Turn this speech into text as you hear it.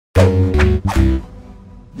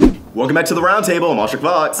Welcome back to the Roundtable. I'm Oshik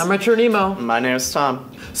Vox. I'm Retro Nemo. My name is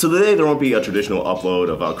Tom. So today there won't be a traditional upload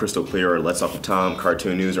of Crystal Clear or Let's Talk with Tom,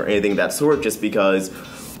 cartoon news, or anything of that sort, just because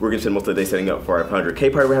we're going to spend most of the day setting up for our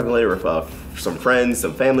 500K party we're having later with some friends,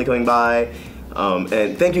 some family coming by.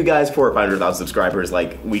 And thank you guys for 500,000 subscribers.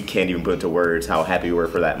 Like, we can't even put into words how happy we were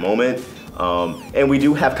for that moment. And we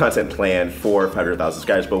do have content planned for 500,000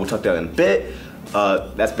 subscribers, but we'll talk about that in a bit.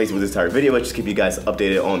 That's basically what this entire video is, just keep you guys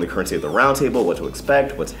updated on the current state of the Roundtable, what to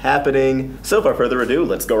expect, what's happening. So without further ado,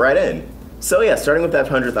 let's go right in. So yeah, starting with that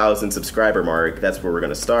 100,000 subscriber mark, that's where we're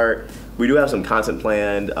gonna start. We do have some content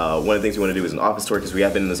planned. One of the things we wanna do is an office tour, because we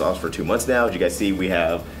have been in this office for 2 months now. As you guys see, we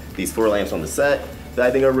have these 4 lamps on the set that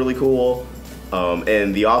I think are really cool.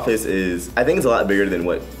 And the office is, I think it's a lot bigger than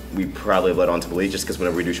what we probably have led on to believe, just because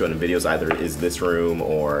whenever we do show it in videos, either is this room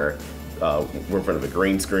or we're in front of a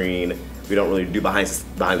green screen. We don't really do behind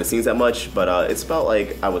the scenes that much, but it's about,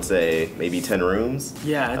 like, I would say maybe 10 rooms.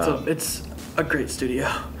 Yeah, it's a great studio.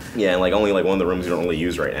 Yeah, and like only like one of the rooms we don't really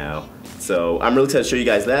use right now. So I'm really excited to show you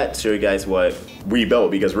guys that, show you guys what we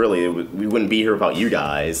built, because really we wouldn't be here without you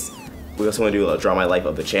guys. We also want to do a draw my life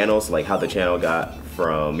of the channel, so like how the channel got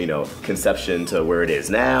from, you know, conception to where it is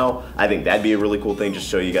now. I think that'd be a really cool thing, just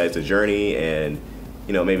to show you guys the journey, and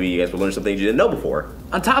you know, maybe you guys will learn some things you didn't know before.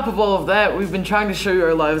 On top of all of that, we've been trying to show you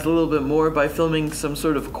our lives a little bit more by filming some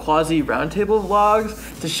sort of quasi roundtable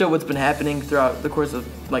vlogs to show what's been happening throughout the course of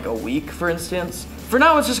like a week, for instance. For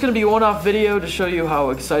now, it's just gonna be a one-off video to show you how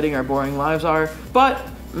exciting our boring lives are, but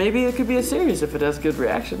maybe it could be a series if it has good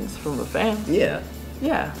reactions from the fans. Yeah.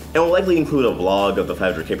 Yeah. And we'll likely include a vlog of the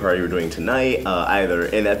 500K party we're doing tonight, either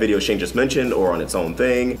in that video Shane just mentioned or on its own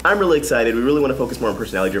thing. I'm really excited. We really want to focus more on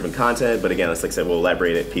personality-driven content, but again, like I said, we'll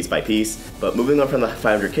elaborate it piece by piece. But moving on from the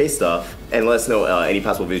 500K stuff, and let us know any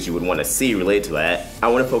possible videos you would want to see related to that, I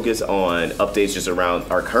want to focus on updates just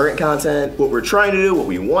around our current content, what we're trying to do, what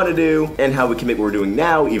we want to do, and how we can make what we're doing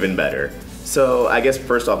now even better. So I guess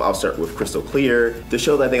first off, I'll start with Crystal Clear, the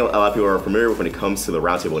show that I think a lot of people are familiar with when it comes to the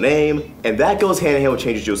Roundtable name. And that goes hand in hand with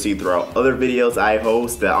changes you'll see throughout other videos I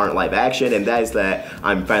host that aren't live action, and that is that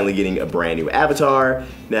I'm finally getting a brand new avatar.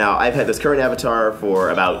 Now, I've had this current avatar for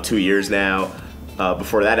about 2 years now.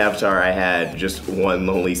 Before that avatar, I had just one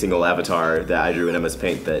lonely single avatar that I drew in MS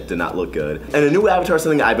Paint that did not look good. And a new avatar is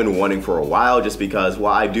something I've been wanting for a while, just because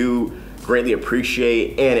while I do greatly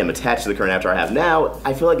appreciate and am attached to the current avatar I have now,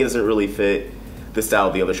 I feel like it doesn't really fit the style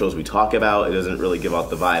of the other shows we talk about. It doesn't really give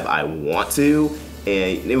out the vibe I want to,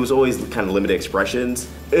 and it was always kind of limited expressions.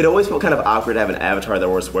 It always felt kind of awkward to have an avatar that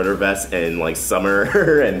wore sweater vests in like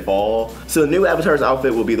summer and fall. So the new avatar's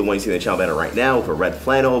outfit will be the one you see in the channel banner right now, with a red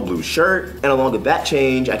flannel, blue shirt. And along with that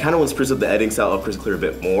change, I kind of want to spruce up the editing style of Crystal Clear a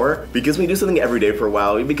bit more, because when you do something every day for a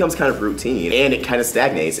while, it becomes kind of routine and it kind of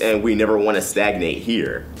stagnates, and we never want to stagnate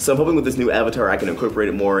here. So I'm hoping with this new avatar I can incorporate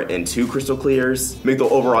it more into Crystal Clear's, make the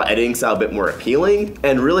overall editing style a bit more appealing,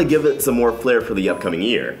 and really give it some more flair for the upcoming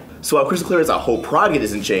year. So while Crystal Clear as a whole project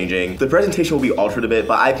isn't changing, the presentation will be altered a bit,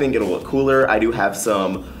 but I think it'll look cooler. I do have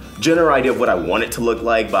some general idea of what I want it to look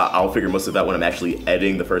like, but I'll figure most of that when I'm actually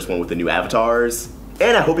editing the first one with the new avatars.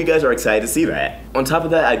 And I hope you guys are excited to see that. On top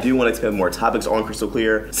of that, I do want to expand more topics on Crystal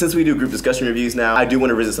Clear. Since we do group discussion reviews now, I do want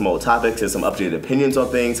to visit some old topics and some updated opinions on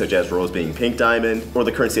things, such as Rose being Pink Diamond, or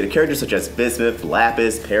the current state of characters such as Bismuth,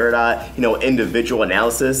 Lapis, Peridot, you know, individual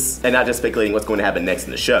analysis, and not just speculating what's going to happen next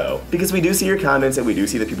in the show. Because we do see your comments, and we do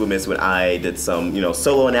see that people missed when I did some, you know,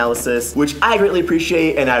 solo analysis, which I greatly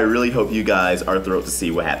appreciate, and I really hope you guys are thrilled to see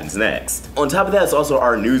what happens next. On top of that, it's also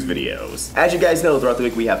our news videos. As you guys know, throughout the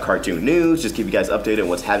week we have cartoon news, just keep you guys updated on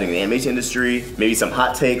what's happening in the animation industry, maybe some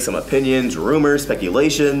hot takes, some opinions, rumors,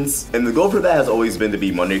 speculations, and the goal for that has always been to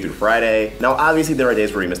be Monday through Friday. Now obviously there are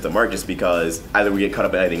days where we miss the mark just because either we get caught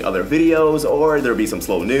up in editing other videos or there'll be some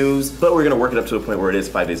slow news, but we're gonna work it up to a point where it is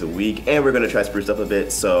 5 days a week, and we're gonna try to spruce up a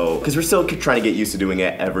bit, so, because we're still trying to get used to doing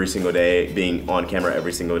it every single day, being on camera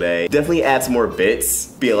every single day. Definitely add some more bits,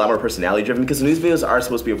 be a lot more personality driven, because the news videos are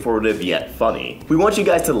supposed to be informative yet funny. We want you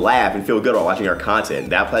guys to laugh and feel good while watching our content.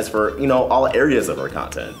 That applies for, you know, all areas of our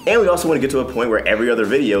content. And we also want to get to a point where every other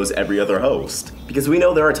video is every other host. Because we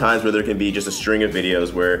know there are times where there can be just a string of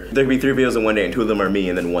videos where there can be 3 videos in one day and 2 of them are me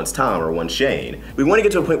and then one's Tom or one's Shane. We want to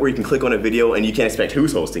get to a point where you can click on a video and you can't expect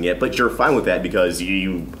who's hosting it, but you're fine with that because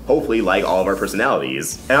you hopefully like all of our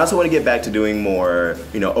personalities. And I also want to get back to doing more,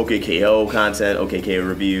 you know, OKKO content, OKKO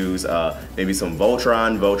reviews, maybe some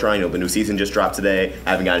Voltron, you know, the new season just dropped today.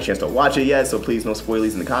 I haven't gotten a chance to watch it yet, so please no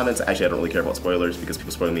spoilies in the comments. Actually, I don't really care about spoilers because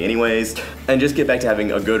people spoil me anyways. And just get back to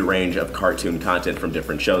having a good range of cartoon content from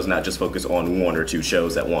different shows, not just focus on 1 or 2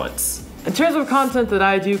 shows at once. In terms of content that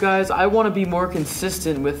I do, guys, I want to be more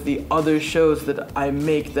consistent with the other shows that I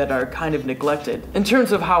make that are kind of neglected in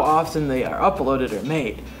terms of how often they are uploaded or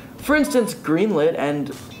made. For instance, Greenlit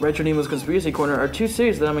and Retro Nemo's Conspiracy Corner are two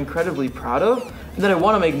series that I'm incredibly proud of and that I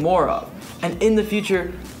want to make more of. And in the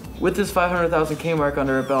future, with this 500,000K mark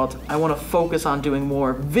under our belt, I want to focus on doing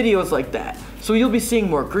more videos like that. So you'll be seeing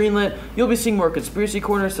more Greenlit, you'll be seeing more Conspiracy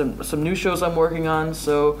Corner, some new shows I'm working on,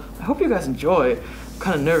 so I hope you guys enjoy. I'm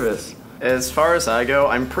kind of nervous. As far as I go,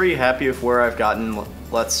 I'm pretty happy with where I've gotten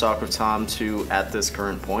Let's Talk with Tom to at this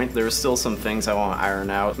current point. There's still some things I want to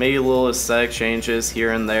iron out. Maybe a little aesthetic changes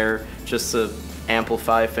here and there just to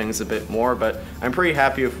amplify things a bit more, but I'm pretty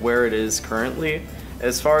happy with where it is currently.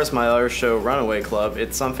 As far as my other show, Runaway Club,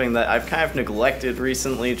 it's something that I've kind of neglected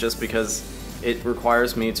recently just because it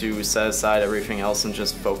requires me to set aside everything else and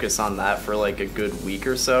just focus on that for like a good week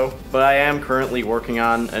or so. But I am currently working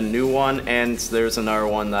on a new one, and there's another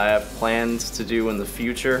one that I have planned to do in the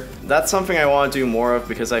future. That's something I want to do more of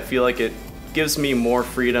because I feel like it gives me more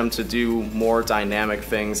freedom to do more dynamic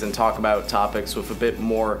things and talk about topics with a bit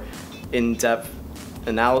more in-depth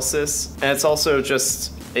analysis. And it's also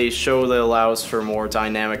just a show that allows for more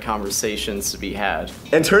dynamic conversations to be had.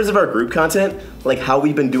 In terms of our group content, like how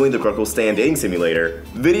we've been doing the Gruckle Stand Dating Simulator,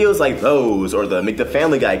 videos like those, or the Make the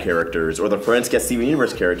Family Guy characters, or the Friends Get Steven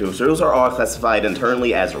Universe characters, those are all classified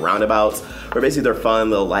internally as roundabouts, where basically they're fun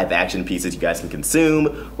little live action pieces you guys can consume,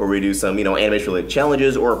 where we do some, animation related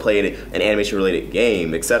challenges, or play an animation related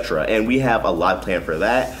game, etc. And we have a lot planned for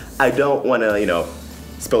that. I don't want to,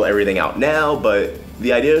 spill everything out now, but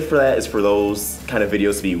the idea for that is for those kind of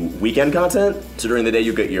videos to be weekend content. So during the day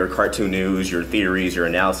you get your cartoon news, your theories, your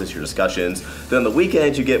analysis, your discussions. Then on the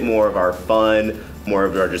weekends you get more of our fun, more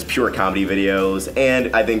of our just pure comedy videos,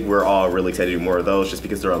 and I think we're all really excited to do more of those just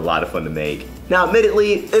because they're a lot of fun to make. Now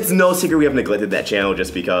admittedly, it's no secret we have neglected that channel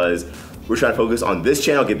just because we're trying to focus on this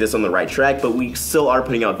channel, get this on the right track, but we still are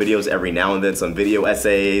putting out videos every now and then, some video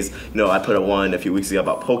essays. I put out one a few weeks ago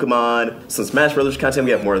about Pokemon, some Smash Brothers content.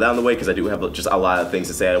 We have more of that on the way because I do have just a lot of things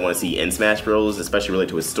to say I want to see in Smash Bros, especially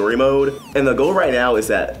related to its story mode. And the goal right now is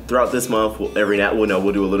that throughout this month, we'll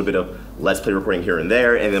do a little bit of Let's Play recording here and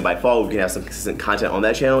there, and then by fall we can have some consistent content on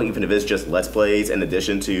that channel, even if it's just Let's Plays in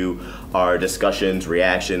addition to our discussions,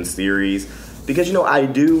 reactions, theories. Because, I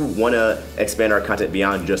do want to expand our content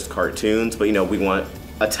beyond just cartoons, but, we want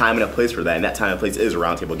a time and a place for that, and that time and place is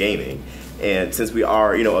Roundtable Gaming. And since we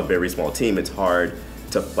are, a very small team, it's hard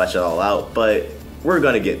to flesh it all out, but we're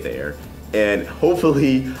going to get there. And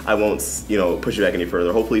hopefully, I won't, push it back any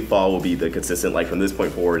further. Hopefully, fall will be the consistent, from this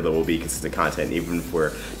point forward, there will be consistent content, even if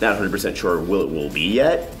we're not 100% sure it will be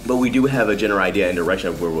yet. But we do have a general idea and direction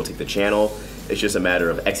of where we'll take the channel. It's just a matter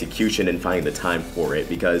of execution and finding the time for it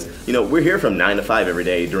because, we're here from 9 to 5 every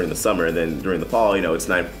day during the summer, and then during the fall, it's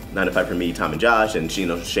 9 to 5 for me, Tom, and Josh, and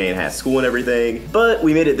Shane has school and everything. But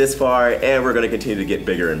we made it this far, and we're going to continue to get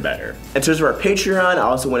bigger and better. In terms of our Patreon, I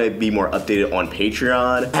also want to be more updated on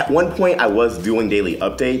Patreon. At one point, I was doing daily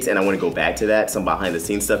updates, and I want to go back to that, some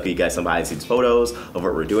behind-the-scenes stuff, give you guys some behind-the-scenes photos of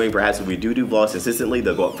what we're doing. Perhaps if we do vlogs consistently,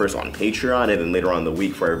 they'll go up first on Patreon, and then later on in the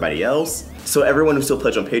week for everybody else. So everyone who's still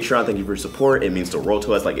pledged on Patreon, thank you for your support. It means the world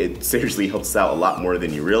to us. It seriously helps us out a lot more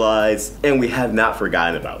than you realize. And we have not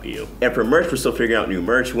forgotten about you. And for merch, we're still figuring out new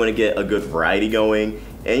merch. We want to get a good variety going.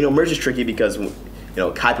 And merch is tricky because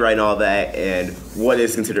copyright and all that, and what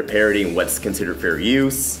is considered parody and what's considered fair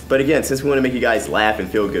use. But again, since we want to make you guys laugh and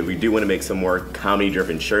feel good, we do want to make some more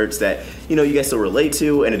comedy-driven shirts that, you guys still relate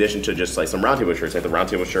to, in addition to just some Roundtable shirts, like the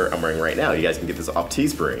Roundtable shirt I'm wearing right now. You guys can get this off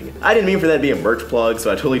Teespring. I didn't mean for that to be a merch plug, so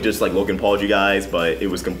I totally just Logan Paul'd you guys, but it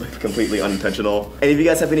was completely unintentional. And if you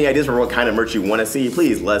guys have any ideas for what kind of merch you want to see,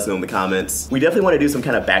 please let us know in the comments. We definitely want to do some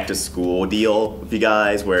kind of back-to-school deal with you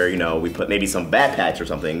guys where, we put maybe some backpacks or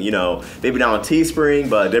something, maybe not on Teespring,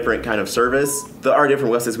 but a different kind of service. There are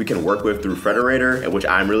different websites we can work with through Frederator, which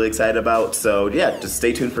I'm really excited about, so yeah, just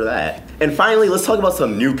stay tuned for that. And finally, let's talk about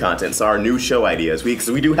some new content, so our new show ideas.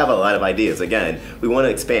 Because we do have a lot of ideas. Again, we want to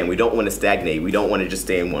expand, we don't want to stagnate, we don't want to just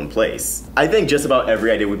stay in one place. I think just about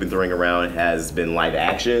every idea we've been throwing around has been live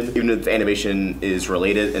action, even if the animation is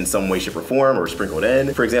related in some way, shape, or form, or sprinkled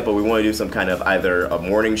in. For example, we want to do some kind of either a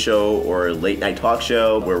morning show or a late night talk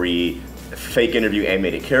show where we fake interview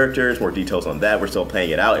animated characters. More details on that. We're still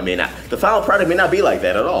playing it out. The final product may not be like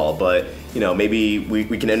that at all, but maybe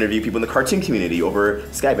we can interview people in the cartoon community over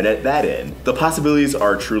Skype and at that end. The possibilities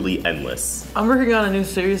are truly endless. I'm working on a new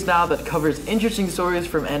series now that covers interesting stories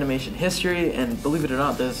from animation history, and believe it or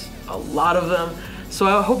not, there's a lot of them. So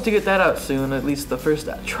I hope to get that out soon, at least the first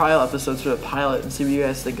trial episodes for the pilot, and see what you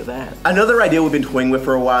guys think of that. Another idea we've been toying with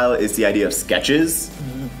for a while is the idea of sketches.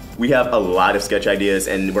 We have a lot of sketch ideas,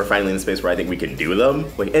 and we're finally in a space where I think we can do them.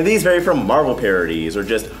 And these vary from Marvel parodies or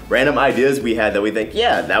just random ideas we had that we think,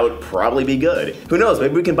 yeah, that would probably be good. Who knows,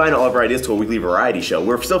 maybe we combine all of our ideas to a weekly variety show.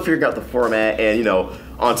 We're still figuring out the format and, you know,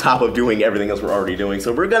 on top of doing everything else we're already doing.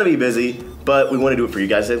 So we're gonna be busy, but we wanna do it for you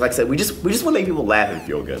guys. Like I said, we just wanna make people laugh and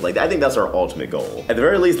feel good. Like, I think that's our ultimate goal. At the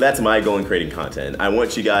very least, that's my goal in creating content. I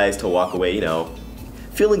want you guys to walk away, you know,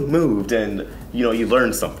 feeling moved and, you know, you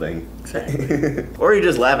learned something. Exactly. Or you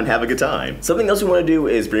just laugh and have a good time. Something else we want to do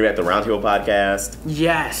is bring back the Roundtable podcast.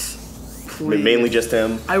 Yes. Please. Mainly just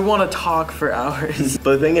him. I want to talk for hours.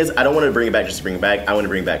 But the thing is, I don't want to bring it back just to bring it back. I want to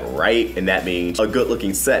bring it back right, and that means a good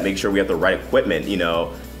looking set, make sure we have the right equipment, you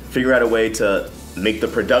know, figure out a way to make the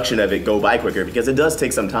production of it go by quicker, because it does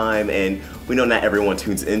take some time, and we know not everyone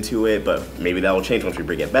tunes into it, but maybe that will change once we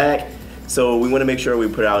bring it back. So we want to make sure we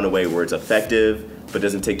put it out in a way where it's effective, but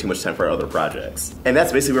doesn't take too much time for our other projects. And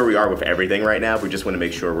that's basically where we are with everything right now. We just want to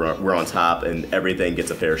make sure we're on top and everything gets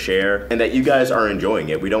a fair share, and that you guys are enjoying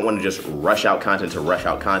it. We don't want to just rush out content to rush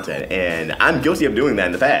out content, and I'm guilty of doing that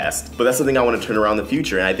in the past. But that's something I want to turn around in the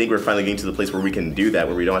future, and I think we're finally getting to the place where we can do that,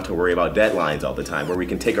 where we don't have to worry about deadlines all the time, where we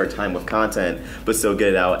can take our time with content, but still get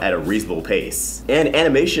it out at a reasonable pace. And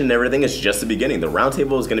animation and everything is just the beginning. The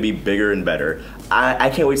Roundtable is going to be bigger and better. I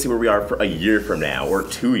can't wait to see where we are for a year from now, or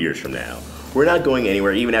 2 years from now. We're not going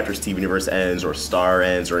anywhere, even after Steven Universe ends, or Star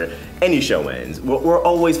ends, or any show ends. We're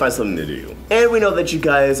always find something to do. And we know that you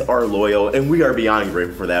guys are loyal, and we are beyond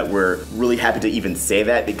grateful for that. We're really happy to even say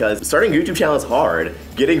that, because starting a YouTube channel is hard.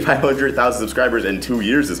 Getting 500,000 subscribers in 2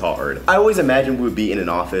 years is hard. I always imagined we would be in an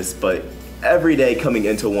office, but every day coming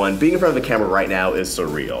into one, being in front of a camera right now is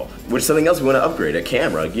surreal. Which is something else we want to upgrade, a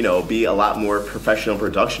camera, you know, be a lot more professional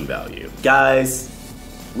production value. Guys,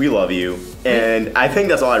 we love you, and I think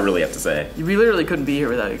that's all I really have to say. We literally couldn't be here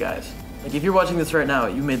without you guys. Like, if you're watching this right now,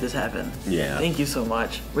 you made this happen. Yeah. Thank you so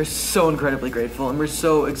much. We're so incredibly grateful, and we're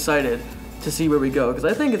so excited to see where we go, because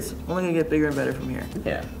I think it's only gonna get bigger and better from here.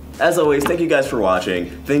 Yeah. As always, thank you guys for watching.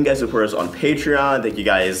 Thank you guys for supporting us on Patreon. Thank you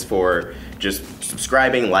guys for just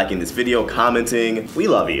subscribing, liking this video, commenting. We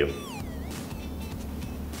love you.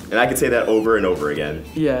 And I could say that over and over again.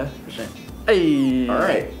 Yeah, for sure. Hey. All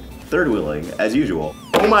right. Third wheeling, as usual.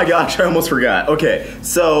 Oh my gosh, I almost forgot. Okay,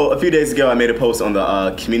 so a few days ago I made a post on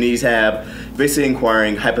the community tab, basically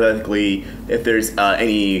inquiring hypothetically if there's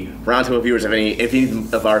any Roundtable viewers, if any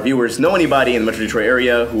of our viewers know anybody in the Metro Detroit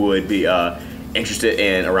area who would be interested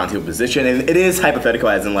in a Roundtable position. And it is hypothetical,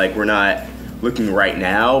 as in, like, we're not looking right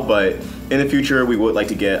now, but in the future we would like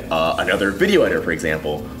to get another video editor, for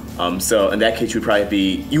example. So in that case,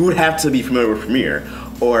 you would have to be familiar with Premiere,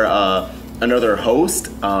 or another host,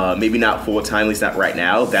 maybe not full time, at least not right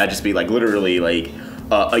now. That'd just be like literally like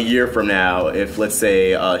a year from now, if let's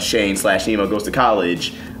say Shane/Nemo goes to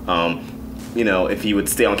college, you know, if he would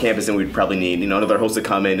stay on campus, then we'd probably need, you know, another host to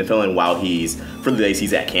come in to fill in while for the days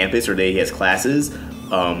he's at campus or day he has classes.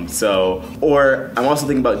 Or I'm also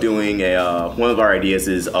thinking about doing one of our ideas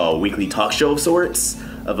is a weekly talk show of sorts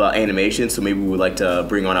of animation, so maybe we would like to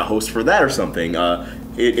bring on a host for that or something.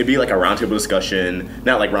 It'd be like a roundtable discussion,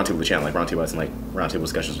 not like Roundtable the channel, like Roundtable as in like roundtable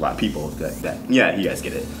discussions with a lot of people. Yeah, you guys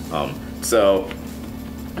get it. So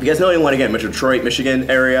if you guys know anyone, again, Metro Detroit,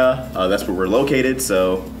 Michigan area, that's where we're located.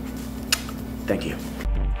 So thank you.